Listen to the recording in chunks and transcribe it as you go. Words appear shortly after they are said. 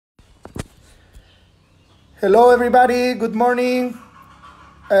Hello everybody, good morning.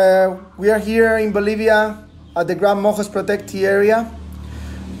 We are here in Bolivia at the Gran Mojos protected area.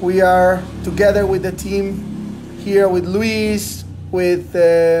 We are together with the team here with Luis, with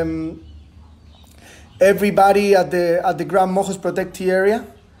everybody at the Gran Mojos protected area.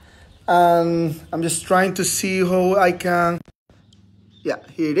 And I'm just trying to see how I can, yeah,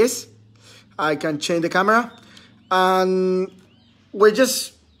 here it is. I can change the camera. And we're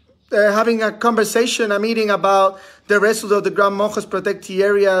just having a conversation, a meeting about the result of the Gran Mojos protected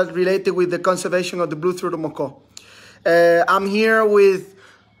area related with the conservation of the blue-throated macaw. I'm here with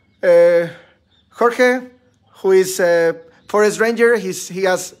Jorge, who is a forest ranger. He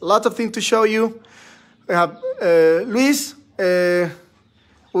has lots of things to show you. We have Luis,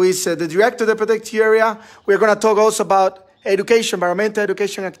 who is the director of the protected area. We're going to talk also about education, environmental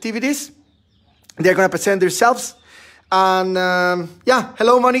education activities. They're going to present themselves. And yeah,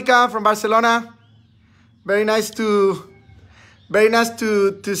 hello Monica from Barcelona. Very nice to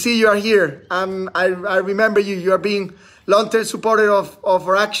see you are here. I remember you. You are being long-term supporter of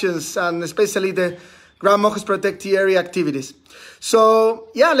our actions and especially the Gran Mojos protected area activities. So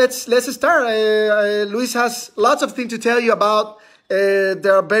yeah, let's start. Luis has lots of things to tell you about.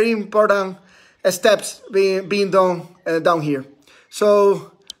 There are very important steps being done down here.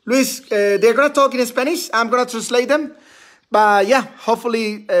 So Luis, they're going to talk in Spanish. I'm going to translate them. But yeah,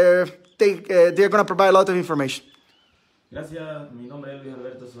 hopefully they're going to provide a lot of information. Gracias, mi nombre es Luis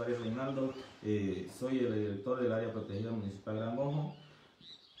Alberto Suarez Reynaldo, soy el director del área protegida municipal Gran Mojos.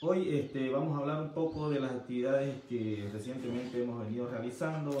 Hoy vamos a hablar un poco de las actividades que recientemente hemos venido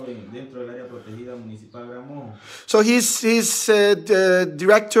realizando dentro del área protegida municipal Gran Mojos. So he's the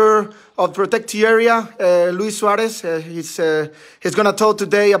director of protected area, Luis Suarez. He's going to talk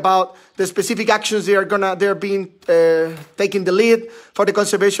today about the specific actions they're being taking the lead for the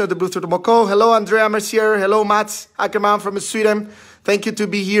conservation of the blue-throated macaw. Hello, Andrea Mercier. Hello, Mats Ackerman from Sweden. Thank you to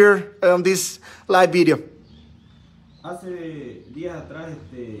be here on this live video. Hace días atrás,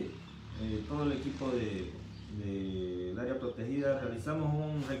 todo el equipo del área protegida realizamos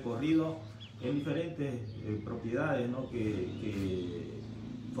un recorrido en diferentes propiedades, ¿no? que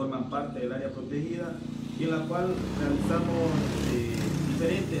forman parte del área protegida y en la cual realizamos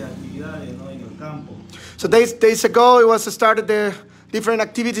diferentes actividades, ¿no? En el campo. So days ago, it was started the different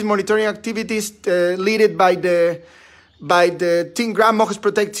activities, monitoring activities, led by the team Gran Mojos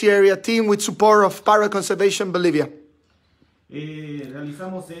protected area team with support of Parrot Conservation Bolivia.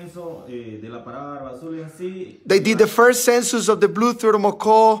 Realizamos censo de la parada barba azul en sí. They did the first census of the blue-throated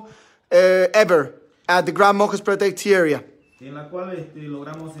macaw ever at the Gran Mojos protected area. En la cual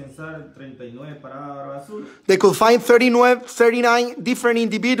logramos censar 39 paradas barba azul. They could find 39 different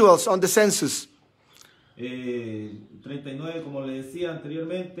individuals on the census. 39, como le decía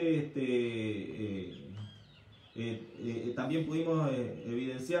anteriormente, también pudimos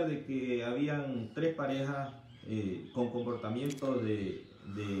evidenciar de que habían 3 parejas con comportamiento de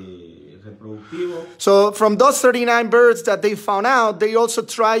reproductivo. So from those 39 birds that they found out, they also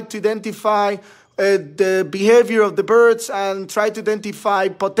tried to identify the behavior of the birds and try to identify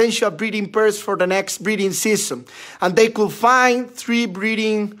potential breeding pairs for the next breeding season. And they could find three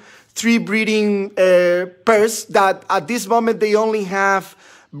breeding pairs that at this moment they only have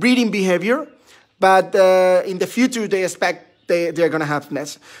breeding behavior, but in the future they expect they're going to have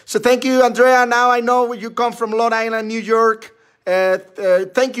nests. So thank you, Andrea. Now I know you come from Long Island, New York.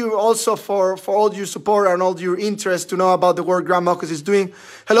 Thank you also for all your support and all your interest to know about the work Gran Mojos is doing.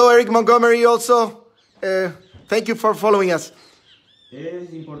 Hello, Eric Montgomery also. Thank you for following us.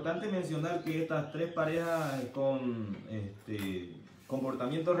 Es importante mencionar que estas 3 parejas con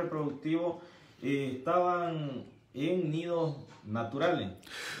comportamiento reproductivo estaban en nidos naturales,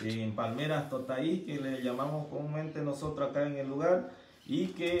 en palmeras Totaí, que le llamamos comúnmente nosotros acá en el lugar, y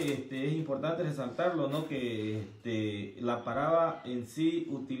que es importante resaltarlo, ¿no? Que la parada en sí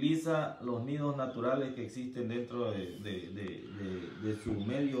utiliza los nidos naturales que existen dentro de su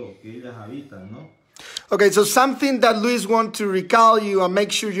medio que ellas habitan, ¿no? Okay, so something that Luis wants to recall you and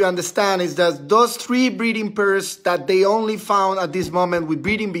make sure you understand is that those 3 breeding pairs that they only found at this moment with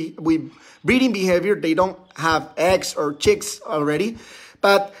breeding behavior, they don't have eggs or chicks already,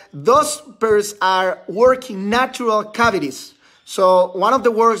 but those pairs are working natural cavities. So one of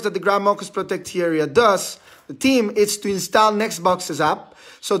the works that the Gran Mojos protected area does, the team, is to install nest boxes up.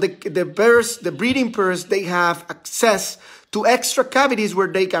 So the breeding pairs, they have access to extra cavities where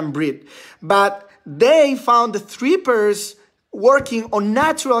they can breed. But they found the 3 pairs working on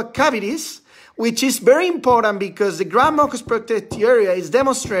natural cavities, which is very important because the Gran Mojos protected area is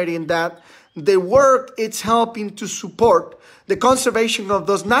demonstrating that the work is helping to support the conservation of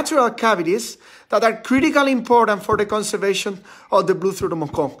those natural cavities that are critically important for the conservation of the blue-throated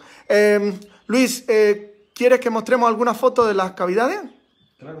macaw. Luis, ¿quieres que mostremos alguna foto de las cavidades?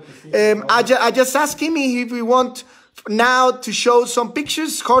 Claro que sí. I just asked him if we want now to show some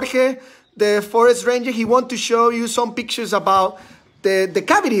pictures. Jorge, the forest ranger, he wants to show you some pictures about the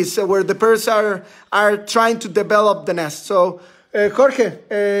cavities where the birds are trying to develop the nest. So, Jorge,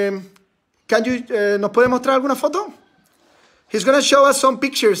 can you, ¿nos puede mostrar alguna foto? He's going to show us some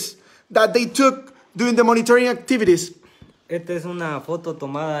pictures that they took during the monitoring activities. Esta es una foto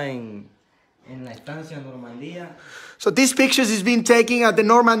tomada en la estancia Normandía. So these pictures is being taken at the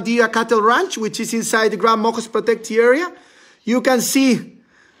Normandia Cattle Ranch, which is inside the Gran Mojos protected area. You can see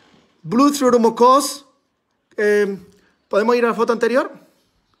blue-throated macaws. ¿Podemos ir a la foto anterior?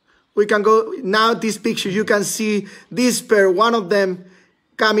 We can go now. This picture, you can see this pair, one of them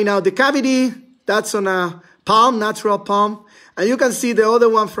coming out the cavity. That's on a palm, natural palm. And you can see the other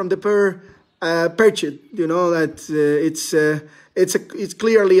one from the pair perched. You know that it's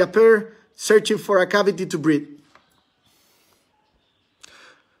clearly a pair searching for a cavity to breed.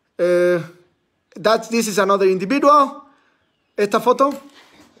 This is another individual. Esta foto.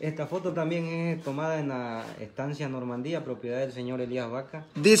 Esta foto también es tomada en la estancia Normandía, propiedad del señor Elías Vaca.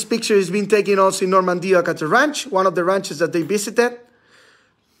 This picture has been taken also in Normandia Cattle Ranch, one of the ranches that they visited.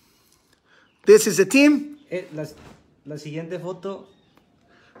 This is the team. La siguiente foto.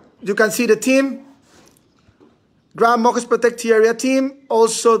 You can see the team. Gran Mojos Protected Area team.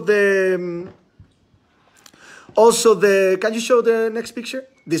 Also the. Can you show the next picture?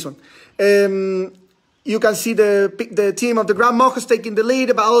 This one. You can see the team of the Gran Mojos taking the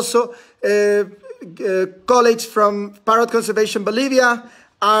lead, but also colleagues from Parrot Conservation Bolivia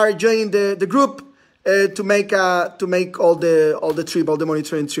are joining the group to make all the trip, all the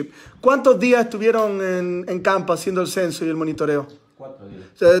monitoring trip. ¿Cuántos días estuvieron en campo haciendo el censo y el monitoreo? 4 días.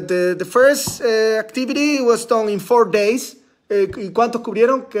 So the first activity was done in 4 days. ¿Y cuántos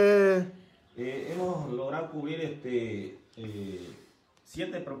cubrieron? Hemos logrado cubrir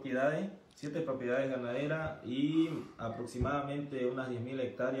 7 propiedades ganaderas y aproximadamente unas 10.000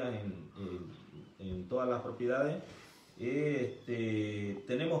 hectáreas en todas las propiedades.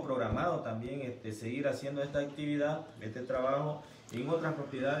 Tenemos programado también seguir haciendo esta actividad, este trabajo en otras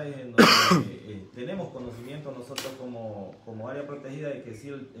propiedades en donde tenemos conocimiento nosotros como área protegida de que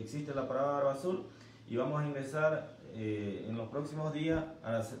sí existe la parada barba azul, y vamos a ingresar en los próximos días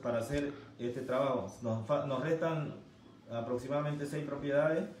para hacer este trabajo. Nos restan aproximadamente 6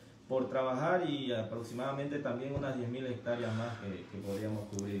 propiedades por trabajar y aproximadamente también unas 10.000 hectáreas más que podríamos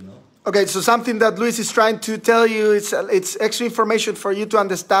cubrir, ¿no? Okay, so something that Luis is trying to tell you, it's extra information for you to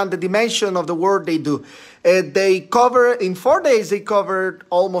understand the dimension of the work they do. They cover, in 4 days, they covered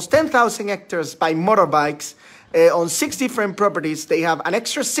almost 10,000 hectares by motorbikes on 6 different properties. They have an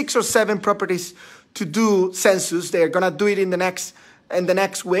extra 6 or 7 properties to do census. They're going to do it in the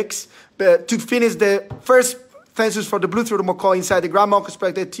next weeks. But to finish the first census for the blue-throated macaw inside the Gran Mojos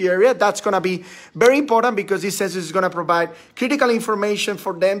protected area. That's going to be very important because this census is going to provide critical information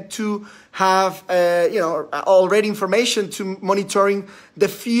for them to have, already information to monitoring the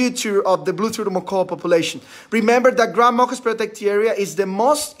future of the blue-throated macaw population. Remember that Gran Mojos protected area is the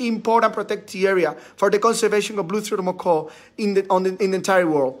most important protected area for the conservation of blue-throated macaw in the entire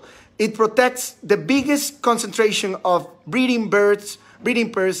world. It protects the biggest concentration of breeding pairs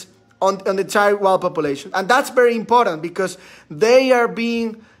on the entire wild population. And that's very important because they are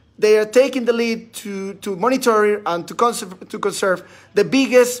taking the lead to monitor and to conserve the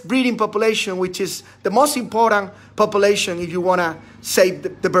biggest breeding population, which is the most important population if you want to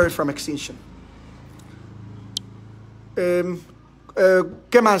save the bird from extinction.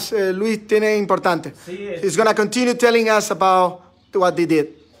 ¿Qué más, Luis, tiene importante? Sí, He's going to continue telling us about what they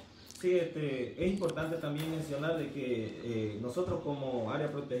did. Sí, es importante también mencionar de que nosotros como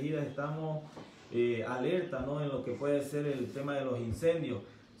área protegida estamos alerta, ¿no?, en lo que puede ser el tema de los incendios.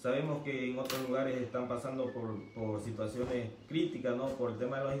 Sabemos que en otros lugares están pasando por situaciones críticas, ¿no?, por el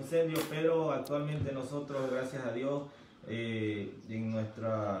tema de los incendios, pero actualmente nosotros, gracias a Dios, en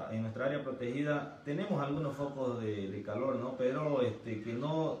nuestra área protegida tenemos algunos focos de calor, ¿no?, pero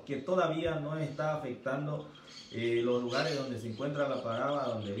que todavía no está afectando los lugares donde se encuentra la parada,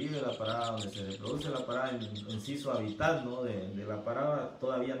 donde vive la parada, donde se reproduce la parada, en sí su hábitat, ¿no?, de la parada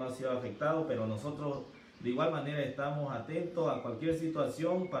todavía no ha sido afectado, pero nosotros de igual manera estamos atentos a cualquier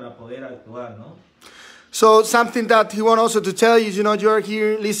situación para poder actuar, ¿no? So something that he wants also to tell you, you know, you're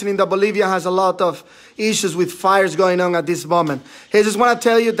here listening that Bolivia has a lot of issues with fires going on at this moment. He just want to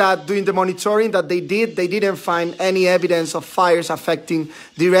tell you that during the monitoring that they didn't find any evidence of fires affecting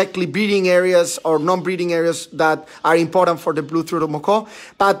directly breeding areas or non-breeding areas that are important for the blue-throated macaw.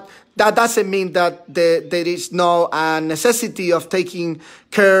 But that doesn't mean that there is no necessity of taking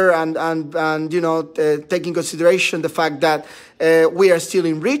care and you know, taking consideration the fact that we are still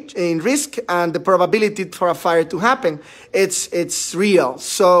in risk, and the probability for a fire to happen, it's real.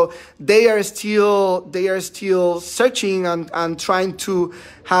 So they are still searching and trying to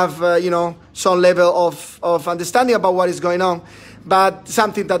have you know, some level of understanding about what is going on. But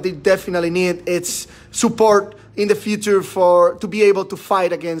something that they definitely need is support in the future to be able to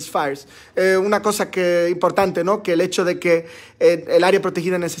fight against fires. Una cosa que importante, ¿no? Que el hecho de que el área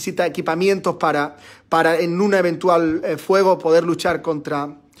protegida necesita equipamientos para en un eventual fuego poder luchar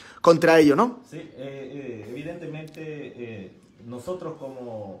contra ello, ¿no? Sí, evidentemente nosotros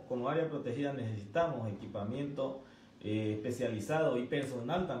como área protegida necesitamos equipamiento especializado y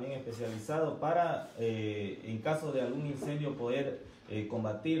personal también especializado para en caso de algún incendio poder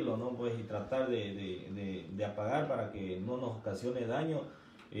combatirlo, ¿no? Pues, y tratar de apagar para que no nos ocasione daño,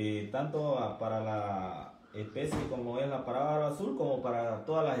 tanto para la especie como es la parrot azul, como para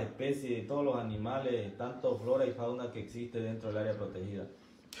todas las especies, todos los animales, tanto flora y fauna que existe dentro del área protegida.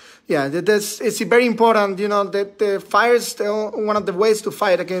 Yeah, it's very important, you know, that the fires, one of the ways to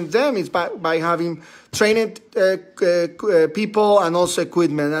fight against them is by having trained people and also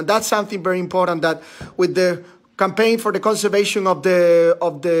equipment. And that's something very important that with the campaign for the conservation of the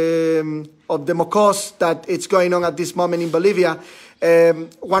macaws that it's going on at this moment in Bolivia,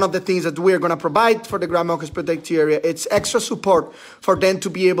 one of the things that we are going to provide for the Gran Mojos protected area, it's extra support for them to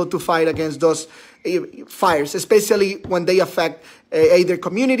be able to fight against those fires, especially when they affect either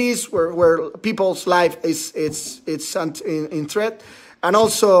communities where people's life is in threat, and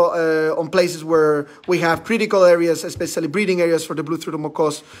also on places where we have critical areas, especially breeding areas for the blue-throated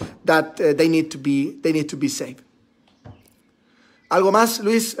macaws, that they need to be safe. ¿Algo más,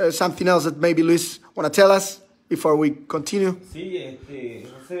 Luis? Something else that maybe Luis want to tell us before we continue? Sí,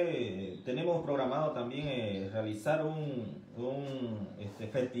 José, tenemos programado también realizar un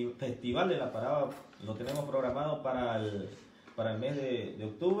festival de la parada. Lo tenemos programado para el mes de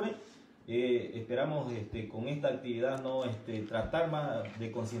octubre. Esperamos con esta actividad, ¿no? Tratar más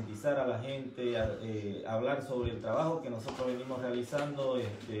de concientizar a la gente, hablar sobre el trabajo que nosotros venimos realizando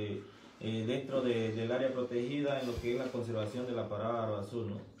dentro del área protegida en lo que es la conservación de la parrot azul,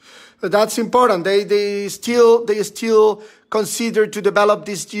 ¿no? That's important. They still consider to develop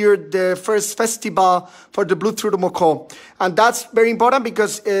this year the first festival for the blue-throated macaw, and that's very important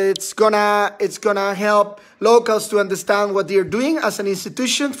because it's gonna help locals to understand what they're doing as an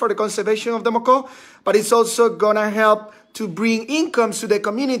institution for the conservation of the macaw, but it's also gonna help to bring incomes to the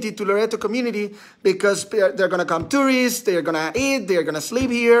community, to Loreto community, because they're going to come tourists, they're going to eat, they're going to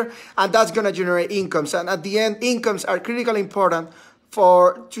sleep here, and that's going to generate incomes. And at the end, incomes are critically important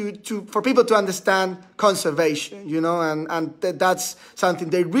for people to understand conservation, you know, and that's something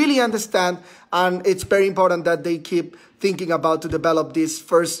they really understand, and it's very important that they keep thinking about to develop this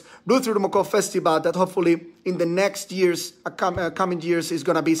first blue-throated macaw festival that hopefully in the next years, coming years, is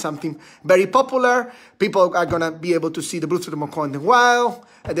going to be something very popular. People are going to be able to see the blue-throated macaw in the wild,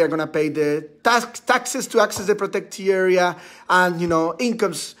 and they're going to pay the taxes to access the protected area, and, you know,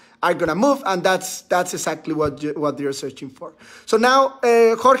 incomes are going to move, and that's exactly what they're searching for. So now,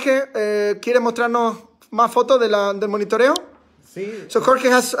 Jorge, ¿quiere mostrarnos más fotos del monitoreo? Sí. So Jorge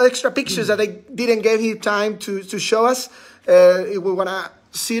has extra pictures that I didn't give him time to show us. We want to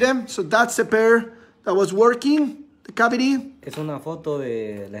see them. So that's the pair that was working, the cavity. Es una foto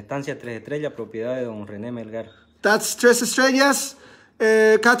de la estancia 3 Estrellas, propiedad de don René Melgar. That's 3 Estrellas,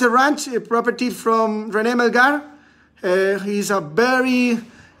 Cattle Ranch, a property from René Melgar. He's a very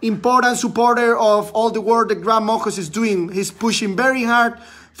important supporter of all the work that Gran Mojos is doing. He's pushing very hard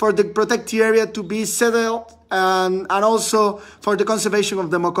for the protected area to be settled, and also for the conservation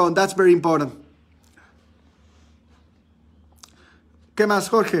of the macaw. That's very important. ¿Qué más,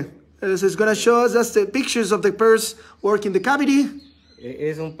 Jorge? This is going to show us just the pictures of the pairs working the cavity.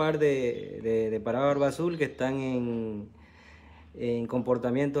 Es un par de parrot azul que están en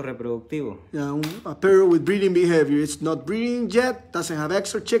comportamiento reproductivo. Yeah, a pair with breeding behavior. It's not breeding yet, doesn't have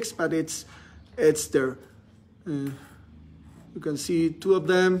extra chicks, but it's there. You can see two of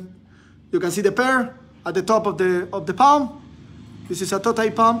them. You can see the pair at the top of the palm. This is a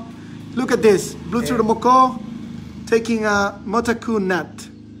totai palm. Look at this, blue-throated macaw taking a motaku nut.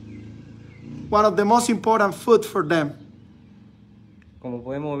 One of the most important food for them. Como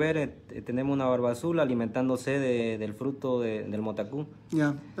podemos ver, tenemos una barba azul alimentándose del fruto del motacú.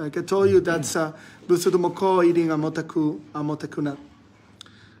 Yeah, like I told you, that's blue throated macaw eating a motacú nut.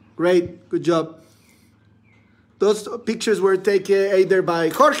 Great, good job. Those pictures were taken either by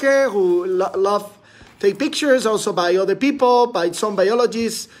Jorge, who love take pictures, also by other people, by some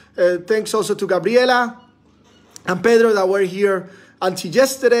biologists. Thanks also to Gabriela and Pedro that were here until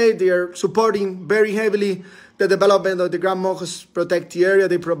yesterday. They are supporting very heavily the development of the Gran Mojos protected area.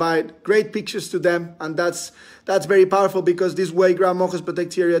 They provide great pictures to them, and that's very powerful because this way Gran Mojos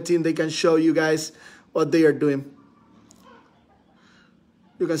protected area team, they can show you guys what they are doing.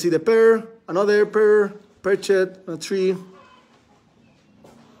 You can see the pair, another pair, perched, a tree.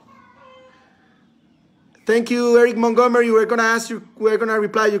 Thank you, Eric Montgomery. We're gonna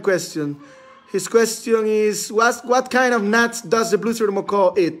reply your question. His question is, what kind of nuts does the blue-throated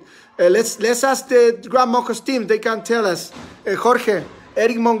macaw eat? Let's ask the Gran Mojos team. They can tell us. Jorge,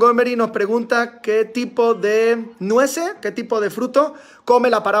 Eric Montgomery nos pregunta qué tipo de nueces, qué tipo de fruto come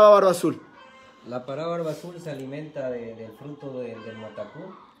la paraba barba azul. La paraba barba azul se alimenta del fruto del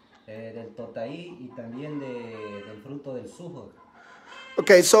motacú, del totaí y también del fruto del sujo.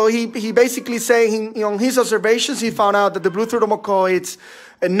 Okay, so he basically saying on his observations, he found out that the blue-throated macaw eats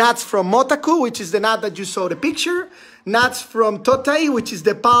nuts from motaku, which is the nut that you saw the picture, nuts from totai, which is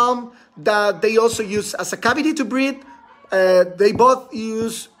the palm that they also use as a cavity to breed. They both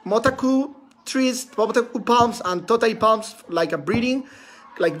use motaku trees, motaku palms, and totai palms like breeding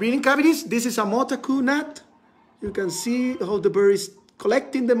cavities. This is a motaku nut. You can see how the bird is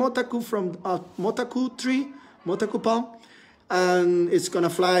collecting the motaku from a motaku tree, motaku palm, and it's gonna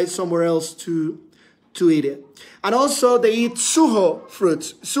fly somewhere else to eat it. And also they eat suho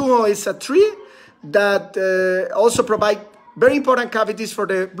fruits. Suho is a tree that also provide very important cavities for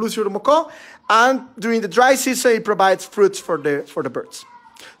the blue-throated macaw, and during the dry season it provides fruits for the birds.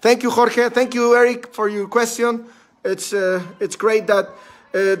 Thank you, Jorge. Thank you, Eric, for your question. It's great that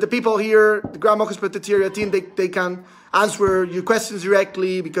the people here, the Gran Mojos protected area team, they can answer your questions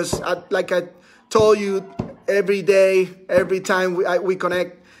directly, because like I told you, every day, every time we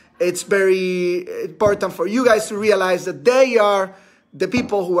connect, it's very important for you guys to realize that they are the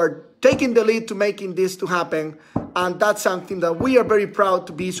people who are taking the lead to making this to happen. And that's something that we are very proud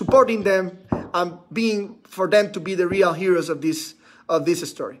to be supporting them and being for them to be the real heroes of this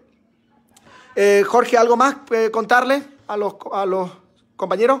story. Jorge, ¿algo más contarle a los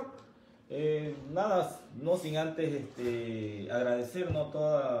compañeros? Nada, no sin antes agradecer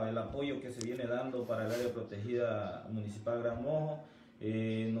todo el apoyo que se viene dando para el área protegida municipal Gran Mojo.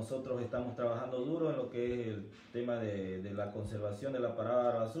 Nosotros estamos trabajando duro en lo que es el tema de la conservación de la parada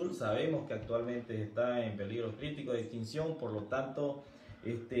barba azul. Sabemos que actualmente está en peligro crítico de extinción, por lo tanto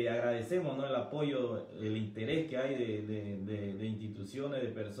agradecemos el apoyo, el interés que hay de instituciones, de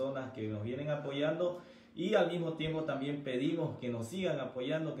personas que nos vienen apoyando, y al mismo tiempo también pedimos que nos sigan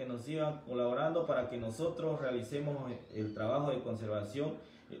apoyando, que nos sigan colaborando para que nosotros realicemos el trabajo de conservación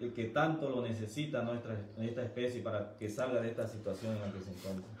que tanto lo necesita nuestra especie para que salga de esta situación en la que se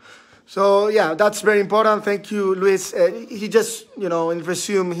encuentra. So yeah, that's very important. Thank you, Luis. He just, in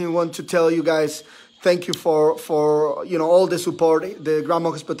resume, he wants to tell you guys thank you for all the support the Gran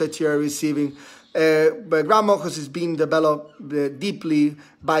Mojos protected area receiving. But Gran Mojos is being developed deeply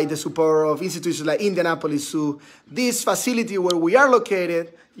by the support of institutions like Indianapolis Zoo. This facility where we are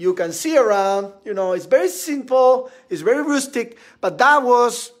located, you can see around, it's very simple, it's very rustic, but that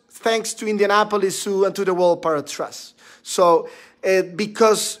was thanks to Indianapolis Zoo and to the World Parrot Trust. So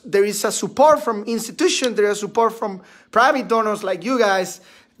because there is a support from institutions, there is support from private donors like you guys,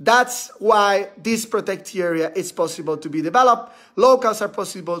 that's why this protected area is possible to be developed. Locals are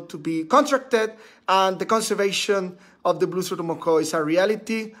possible to be contracted, and the conservation of the blue-throated macaw is a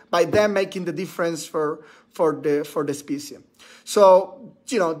reality by them making the difference for the species. So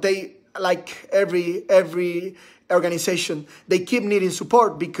they, like every organization, they keep needing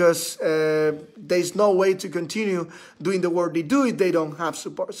support because there's no way to continue doing the work they do if they don't have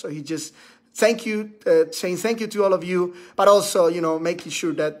support. So he just saying thank you to all of you, but also, making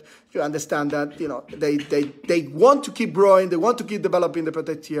sure that you understand that, they want to keep growing, they want to keep developing the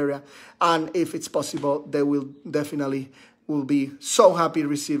protected area, and if it's possible, they will be so happy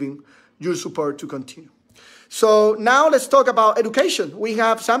receiving your support to continue. So now let's talk about education. We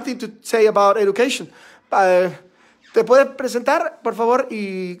have something to say about education. ¿Te puedes presentar, por favor,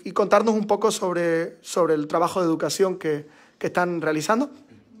 y contarnos un poco sobre el trabajo de educación que están realizando?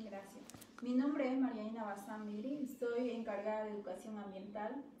 Mi nombre es Mariana Bazán-Miri, soy encargada de educación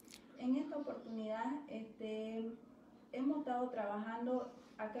ambiental. En esta oportunidad hemos estado trabajando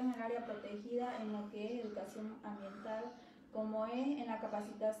acá en el área protegida en lo que es educación ambiental como es en la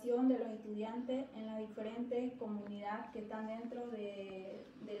capacitación de los estudiantes en las diferentes comunidades que están dentro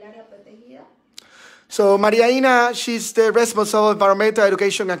del área protegida. So Mariaina, she's the responsible of environmental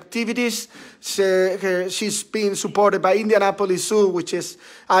education activities. She's been supported by Indianapolis Zoo, which is,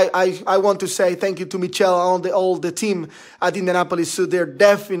 I want to say thank you to Michelle and all the team at Indianapolis Zoo. They're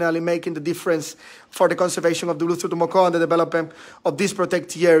definitely making the difference for the conservation of the blue-throated macaw and the development of this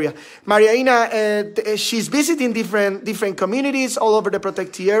protected area. Mariaina, she's visiting different communities all over the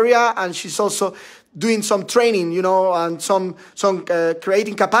protected area, and she's also doing some training, you know, and some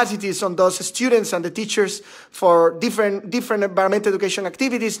creating capacities on those students and the teachers for different environmental education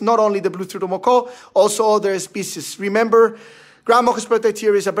activities, not only the blue-throated macaw, also other species. Remember, Gran Mojos protected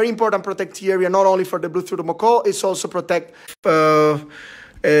area is a very important protected area, not only for the blue-throated macaw, it's also protect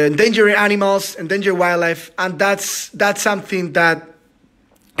endangered animals, endangered wildlife, and that's something that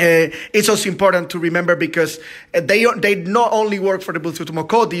it's also important to remember, because they not only work for the blue-throated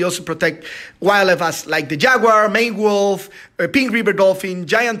macaw, they also protect wildlife as like the jaguar, Maine wolf, pink river dolphin,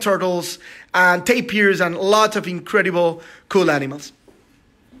 giant turtles, and tapirs, and lots of incredible cool animals.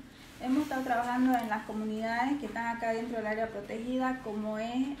 Hemos estado trabajando en las comunidades que están acá dentro del área protegida, como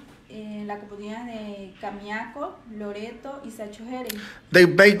es la comunidad de Camiaco, Loreto y Sachohere.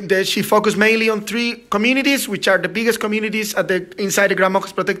 She focused mainly on 3 communities, which are the biggest communities inside the Gran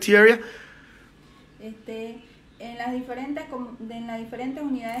Mojos protected area. En las diferentes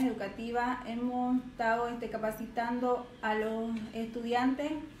unidades educativas hemos estado capacitando a los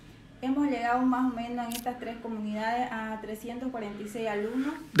estudiantes. Hemos llegado más o menos en estas 3 comunidades a 346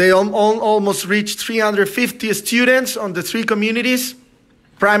 alumnos. They almost reached 350 students on the 3 communities.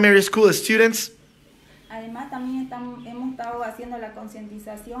 Primary school students. Además, también hemos estado haciendo la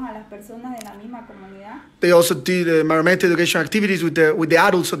concientización a las personas de la misma comunidad. They also did environmental education activities with the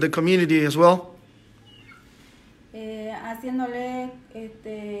adults of the community as well.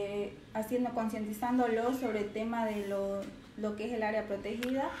 Concientizándolos sobre el tema de lo que es el área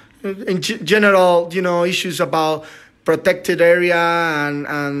protegida. In general, you know, issues about protected area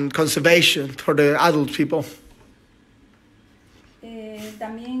and conservation for the adult people.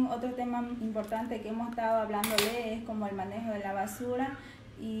 También otro tema importante que hemos estado hablándole es como el manejo de la basura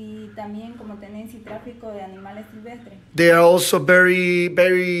y también como tenencia y tráfico de animales silvestres. They are also very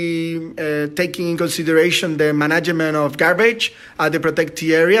taking in consideration the management of garbage at the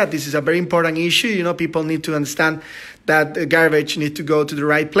protected area. This is a very important issue. You know, people need to understand that the garbage needs to go to the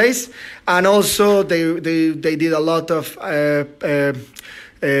right place. And also they did a lot of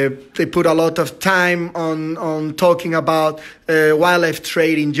they put a lot of time on talking about wildlife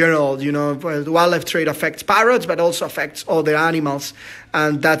trade in general. You know, wildlife trade affects parrots, but also affects other animals,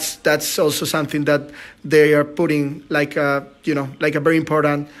 and that's also something that they are putting like a very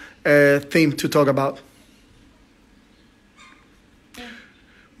important theme to talk about.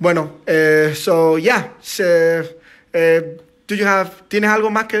 Bueno, so yeah. ¿Tienes algo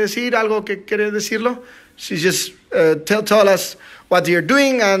más que decir? ¿Algo que quieres decirlo? She just tell us what you're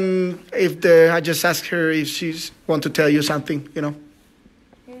doing, and I just asked her if she want to tell you something, you know.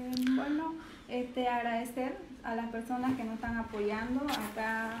 Bueno, agradecer a las personas que nos están apoyando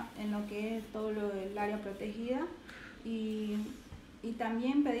acá en lo que es todo el área protegida y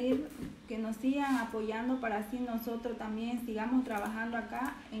también pedir que nos sigan apoyando para así nosotros también sigamos trabajando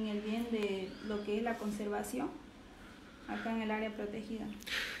acá en el bien de lo que es la conservación acá en el área protegida.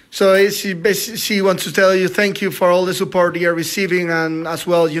 So she wants to tell you thank you for all the support you're receiving, and as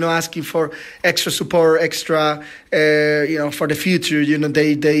well, you know, asking for extra support, extra, you know, for the future. You know,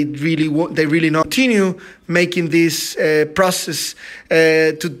 they really not continue making this process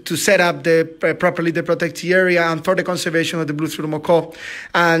to set up properly the protected area and for the conservation of the blue-throated macaw.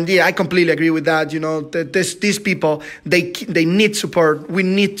 And yeah, I completely agree with that. You know, these people they need support. We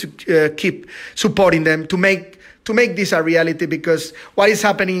need to keep supporting them to make this a reality, because what is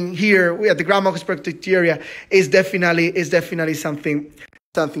happening here at the Gran Mojos protected area is definitely something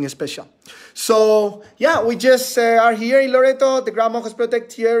special. So yeah, we just are here in Loreto, the Gran Mojos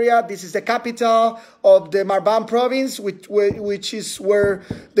protected area. This is the capital of the Marban province, which is where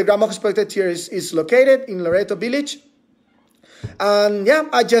the Gran Mojos protected area is located, in Loreto village. And yeah,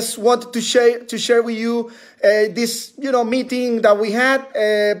 I just wanted to share with you this, you know, meeting that we had.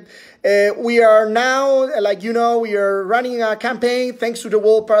 We are now, like you know, we are running a campaign thanks to the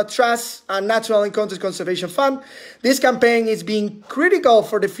World Parrot Trust and Natural Encounters Conservation Fund. This campaign is being critical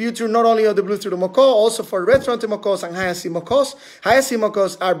for the future, not only of the blue-throated macaw, also for red-throated macaws and hyacinth macaws. Hyacinth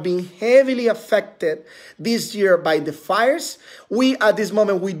macaws are being heavily affected this year by the fires. At this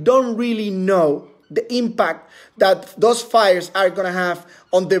moment, we don't really know the impact that those fires are going to have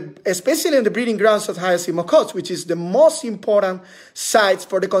on especially on the breeding grounds of hyacinth macaws, which is the most important sites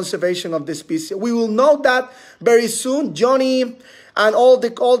for the conservation of the species. We will know that very soon. Johnny and all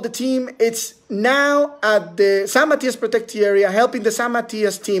the team, it's now at the San Matias protected area, helping the San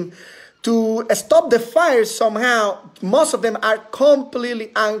Matias team to stop the fires somehow. Most of them are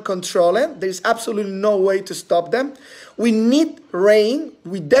completely uncontrolled. There's absolutely no way to stop them. We need rain.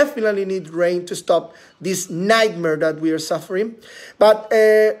 We definitely need rain to stop this nightmare that we are suffering. But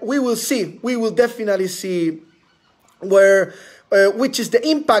we will see. We will definitely see which is the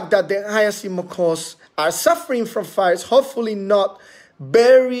impact that the hyacinth macaws are suffering from fires. Hopefully not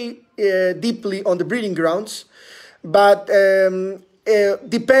very deeply on the breeding grounds, but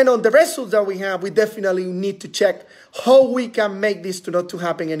depend on the results that we have. We definitely need to check how we can make this not to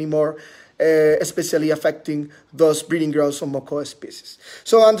happen anymore, especially affecting those breeding grounds of macaw species.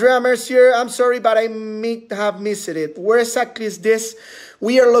 So Andrea Mercier, I'm sorry, but I may have missed it. Where exactly is this?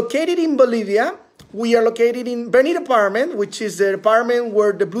 We are located in Bolivia. We are located in Beni Department, which is the department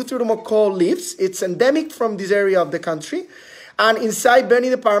where the blue-throated macaw lives. It's endemic from this area of the country. And inside Beni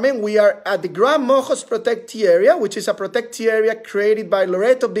Department, we are at the Gran Mojos protected area, which is a protected area created by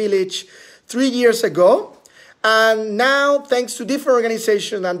Loreto Village 3 years ago. And now, thanks to different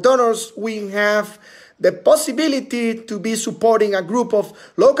organizations and donors, we have the possibility to be supporting a group of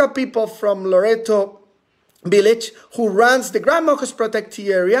local people from Loreto Village who runs the Gran Mojos protected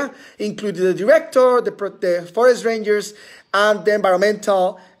area, including the director, the forest rangers, and the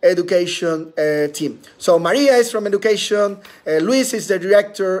environmental education team. So Maria is from education, Luis is the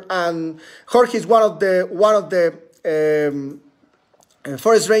director, and Jorge is one of the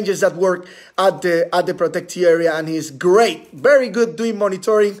forest rangers that work at the protected area, and he's great, very good doing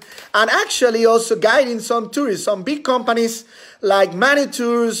monitoring and actually also guiding some tourists, some big companies like Manu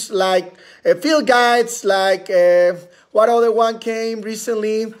Tours, like field guides, like what other one came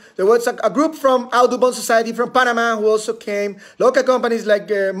recently? There was a group from Audubon Society from Panama who also came. Local companies like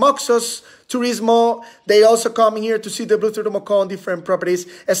Moxos Turismo, they also come here to see the blue-throated macaw on different properties.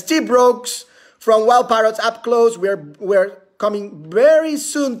 Steve Brooks from Wild Parrots up close. We're coming very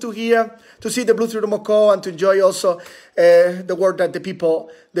soon to here to see the blue-throated macaw and to enjoy also the work that the people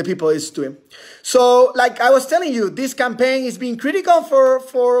is doing. So, like I was telling you, this campaign is being critical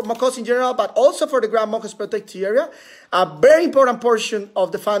for macaws in general, but also for the Gran Mojos protected area. A very important portion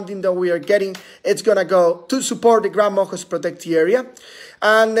of the funding that we are getting, it's going to go to support the Gran Mojos protected area.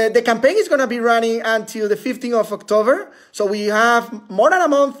 And the campaign is going to be running until the 15th of October. So we have more than a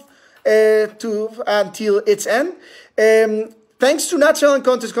month until its end. Thanks to Natural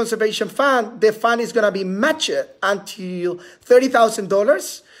Encounters Conservation Fund, the fund is going to be matched until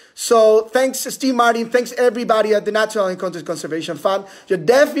 $30,000. So thanks, Steve Martin. Thanks, everybody at the Natural Encounters Conservation Fund. You're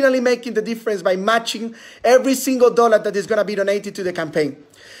definitely making the difference by matching every single dollar that is going to be donated to the campaign.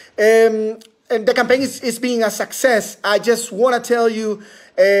 And the campaign is being a success. I just want to tell you,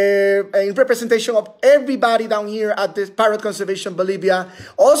 in representation of everybody down here at the Parrot Conservation Bolivia,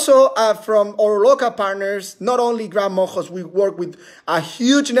 also from our local partners, not only Gran Mojos, we work with a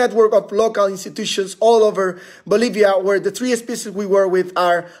huge network of local institutions all over Bolivia where the 3 species we work with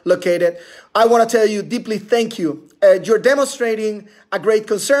are located. I want to tell you deeply thank you. You're demonstrating a great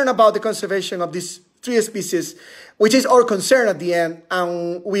concern about the conservation of these 3 species, which is our concern at the end,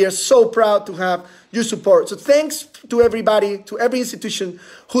 and we are so proud to have your support. So thanks to everybody, to every institution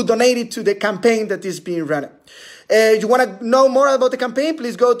who donated to the campaign that is being run. You want to know more about the campaign,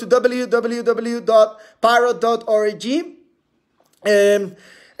 please go to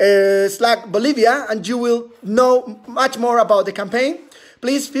www.parrot.org/Bolivia, and you will know much more about the campaign.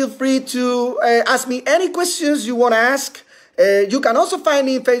 Please feel free to ask me any questions you want to ask. You can also find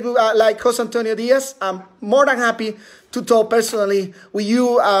me on Facebook like Jose Antonio Diaz. I'm more than happy to talk personally with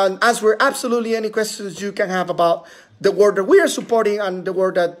you and answer absolutely any questions you can have about the work that we are supporting and the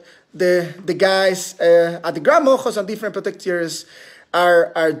work that the guys at the Gran Mojos and different protected areas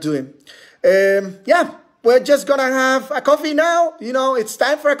are doing. Yeah, we're just going to have a coffee now. You know, it's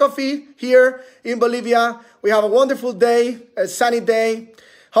time for a coffee here in Bolivia. We have a wonderful day, a sunny day.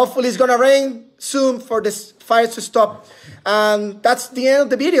 Hopefully it's going to rain soon for this fires to stop. And that's the end of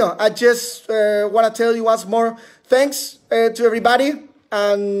the video. I just want to tell you once more, thanks to everybody.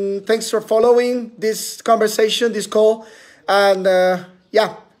 And thanks for following this conversation, this call. And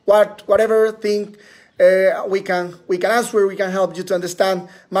yeah, whatever thing we can answer, we can help you to understand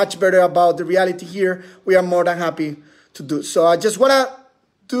much better about the reality here. We are more than happy to do. So I just want to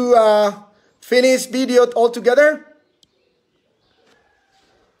do a finished video altogether.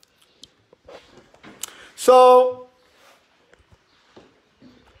 So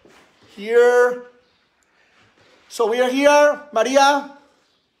here So we are here, Maria.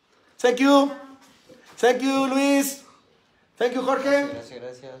 Thank you. Thank you, Luis. Thank you, Jorge.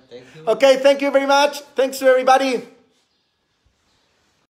 Gracias. Thank you. Okay, thank you very much. Thanks to everybody.